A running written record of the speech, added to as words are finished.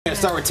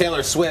start with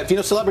Taylor Swift. You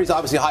know, celebrities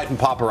obviously hide from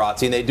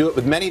paparazzi, and they do it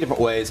with many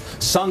different ways.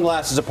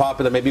 Sunglasses are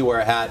popular, maybe wear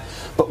a hat.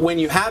 But when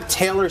you have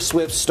Taylor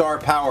Swift's star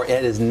power,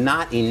 it is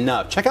not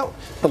enough. Check out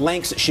the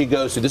lengths that she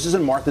goes to. This is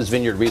in Martha's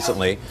Vineyard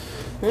recently.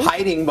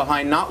 Hiding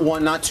behind not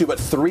one, not two, but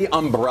 3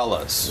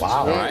 umbrellas. Wow.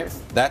 All right?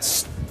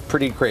 That's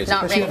pretty crazy.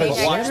 Not raining.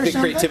 Watch the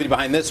creativity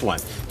behind this one.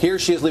 Here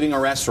she is leaving a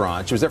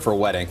restaurant. She was there for a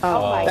wedding.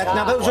 Oh my God.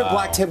 Now those are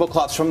black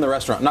tablecloths from the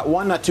restaurant. Not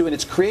one, not two, and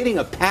it's creating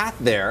a path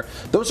there.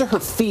 Those are her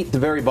feet at the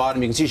very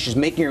bottom. You can see she's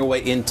making her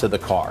way into the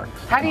car.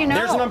 How do you know?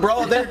 There's an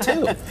umbrella there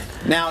too.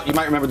 Now you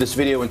might remember this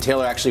video when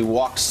Taylor actually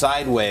walked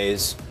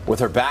sideways with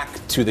her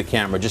back to the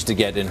camera just to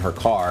get in her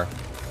car.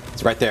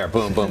 It's right there.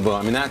 Boom, boom, boom.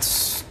 I mean,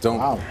 that's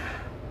Wow.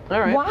 All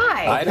right.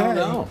 Why? I don't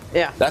know.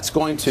 Yeah. That's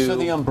going to. So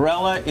the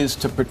umbrella is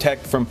to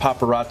protect from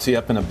paparazzi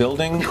up in a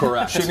building?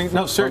 Correct. Shooting,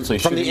 no, seriously.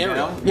 From the shooting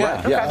area. down? Yeah.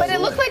 Right. Yeah. But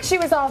it looked like she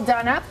was all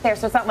done up there,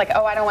 so it's not like,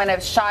 oh, I don't want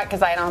to shot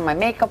because I don't have my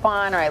makeup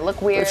on or I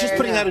look weird. If she's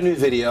putting out a new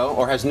video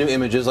or has new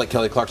images like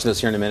Kelly Clarkson does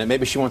here in a minute,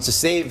 maybe she wants to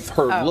save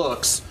her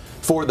looks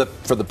for the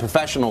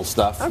professional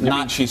stuff. You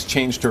mean she's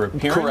changed her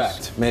appearance?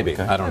 Correct. Maybe.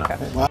 Okay. I don't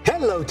know.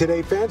 Hello,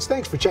 Today fans.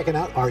 Thanks for checking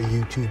out our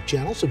YouTube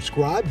channel.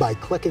 Subscribe by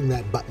clicking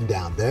that button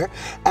down there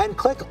and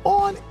click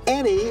on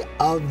any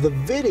of the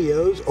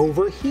videos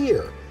over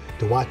here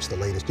to watch the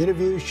latest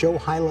interviews, show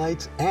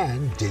highlights,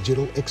 and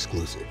digital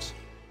exclusives.